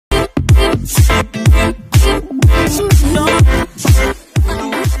Hi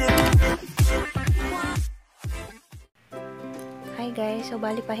guys, so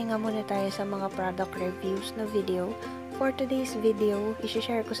bali pahinga muna tayo sa mga product reviews na video. For today's video,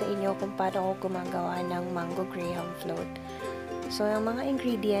 i-share ko sa inyo kung paano ako gumagawa ng mango graham float. So ang mga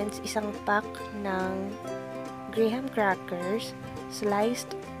ingredients, isang pack ng graham crackers,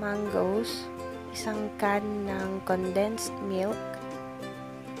 sliced mangoes, isang can ng condensed milk,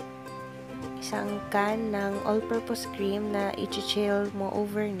 isang can ng all-purpose cream na i-chill mo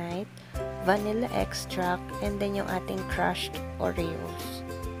overnight, vanilla extract, and then yung ating crushed Oreos.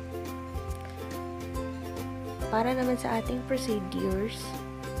 Para naman sa ating procedures,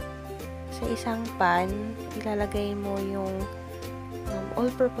 sa isang pan, ilalagay mo yung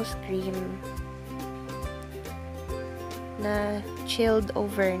all-purpose cream na chilled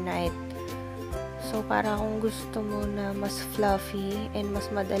overnight. So, para kung gusto mo na mas fluffy and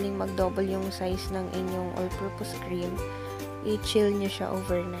mas madaling mag-double yung size ng inyong all-purpose cream, i-chill nyo siya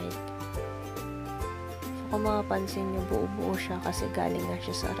overnight. So, kung makapansin nyo, buo-buo siya kasi galing nga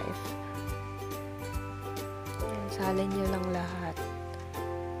siya sa ref. Yan, salin nyo lang lahat.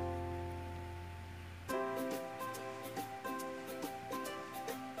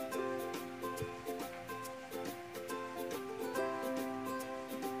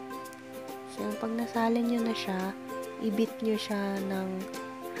 So, pag nasalin nyo na siya, i-beat nyo siya ng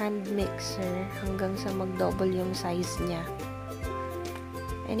hand mixer hanggang sa mag-double yung size niya.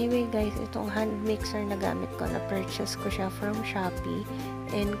 Anyway guys, itong hand mixer na gamit ko, na-purchase ko siya from Shopee.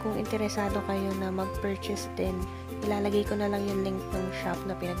 And kung interesado kayo na mag-purchase din, ilalagay ko na lang yung link ng shop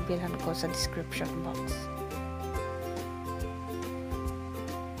na pinagbilhan ko sa description box.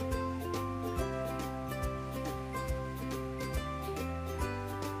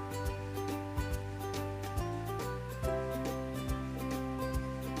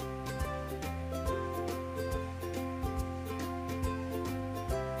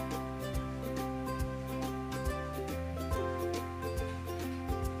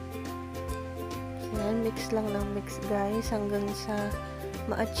 Ayan, mix lang ng mix guys hanggang sa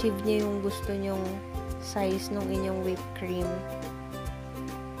ma-achieve niya yung gusto nyong size ng inyong whipped cream.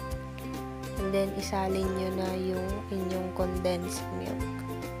 And then, isalin nyo na yung inyong condensed milk.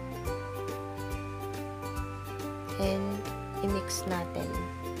 And, i-mix natin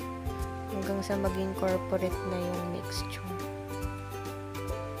hanggang sa maging corporate na yung mixture.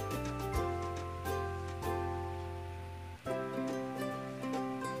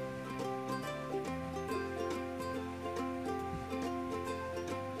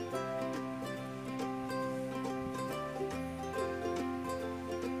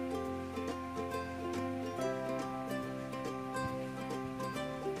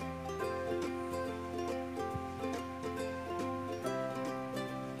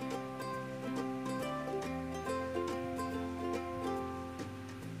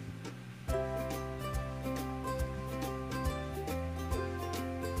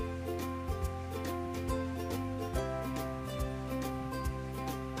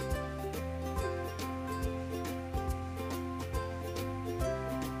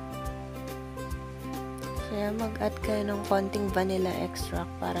 Kaya mag-add kayo ng konting vanilla extract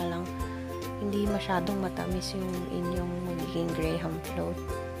para lang hindi masyadong matamis yung inyong magiging graham float.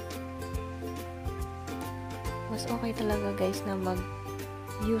 Mas okay talaga guys na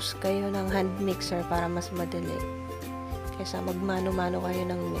mag-use kayo ng hand mixer para mas madali. Kaysa magmano-mano kayo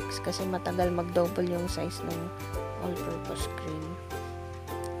ng mix kasi matagal mag-double yung size ng all-purpose cream.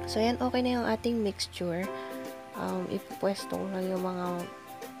 So yan, okay na yung ating mixture. Ipupwesto ko lang yung mga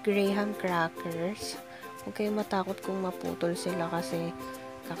graham crackers. Huwag kayong matakot kung maputol sila kasi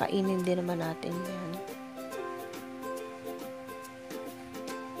kakainin din naman natin yan.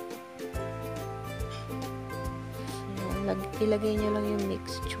 So, ilagay nyo lang yung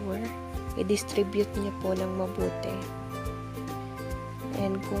mixture. I-distribute nyo po ng mabuti.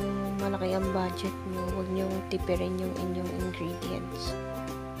 And kung malaki ang budget nyo, huwag nyo tipirin yung inyong ingredients.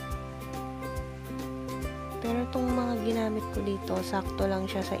 Pero itong mga ginamit ko dito, sakto lang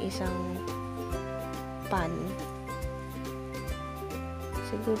siya sa isang pan.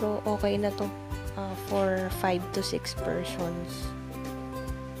 Siguro okay na to for 5 to 6 persons.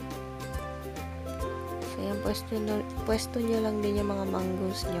 So yan, pwesto nyo lang din yung mga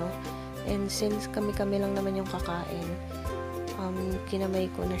mangoes nyo. And since kami lang naman yung kakain, kinamay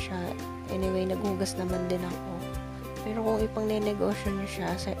ko na siya. Anyway, naghugas naman din ako. Pero kung ipang-nenegosyo nyo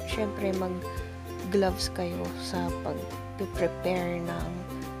siya, syempre mag-gloves kayo sa pag-prepare ng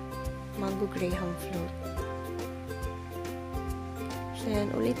mango graham float. So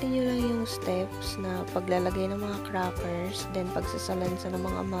yan, ulitin nyo lang yung steps na paglalagay ng mga crackers, then pagsasalansa ng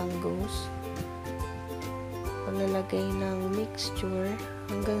mga mangoes, paglalagay ng mixture,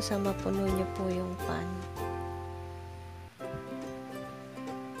 hanggang sa mapuno nyo po yung pan.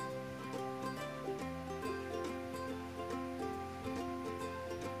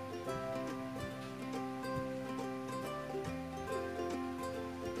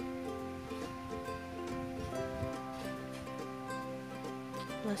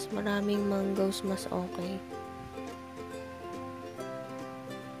 Mas maraming mangoes, mas okay.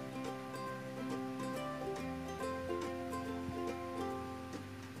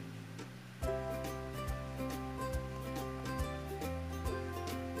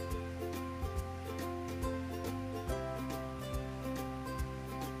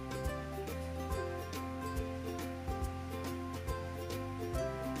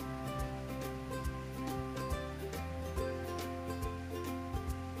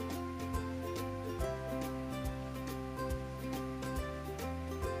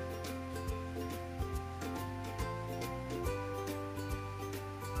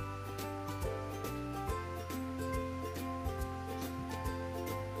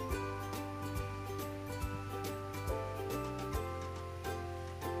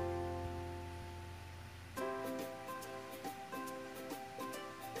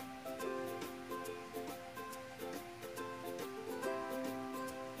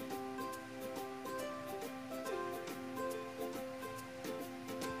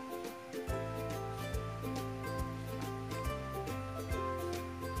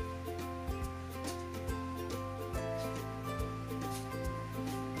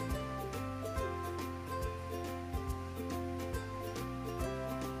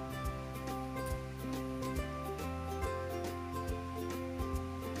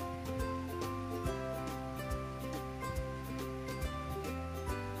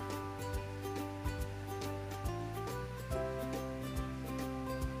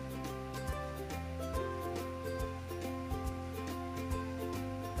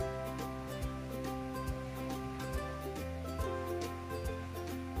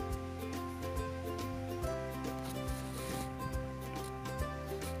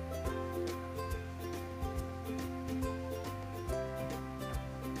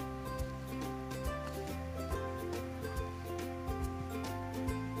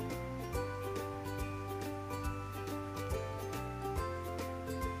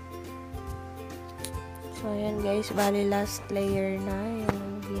 So, ayan guys, bali last layer na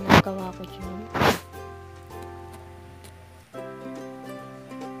yung ginagawa ko dyan.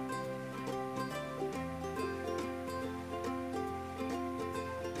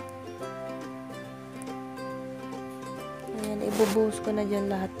 Ayan, ibubuhos ko na dyan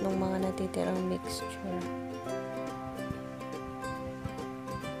lahat ng mga natitirang mixture.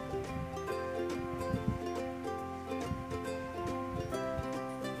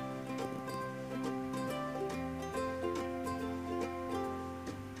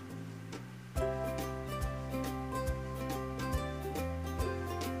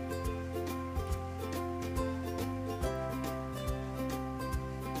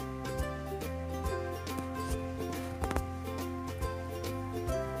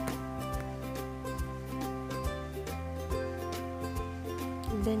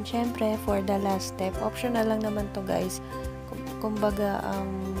 Then, syempre, for the last step, optional lang naman to guys. Kumbaga,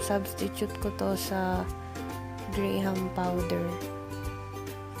 substitute ko to sa graham powder.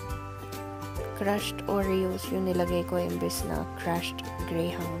 Crushed Oreos yung nilagay ko imbes na crushed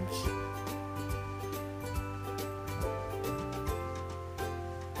grahams.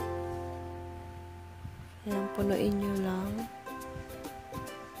 Ayan, punuin nyo lang.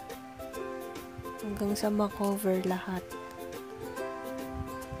 Hanggang sa ma-cover lahat.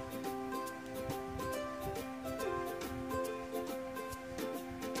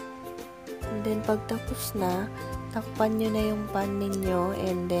 And then, pagtapos na, takpan nyo na yung pan ninyo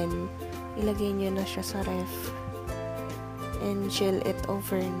and then, ilagay nyo na siya sa ref. And chill it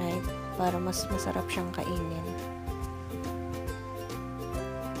overnight para mas masarap siyang kainin.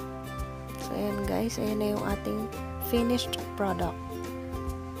 So, ayan guys, ayan na yung ating finished product.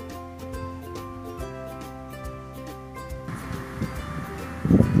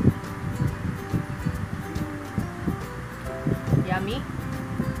 Yummy?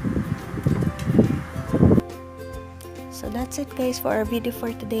 So that's it guys for our video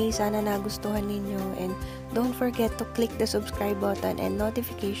for today. Sana nagustuhan ninyo and don't forget to click the subscribe button and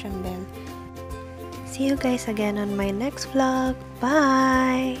notification bell. See you guys again on my next vlog.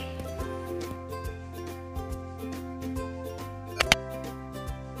 Bye!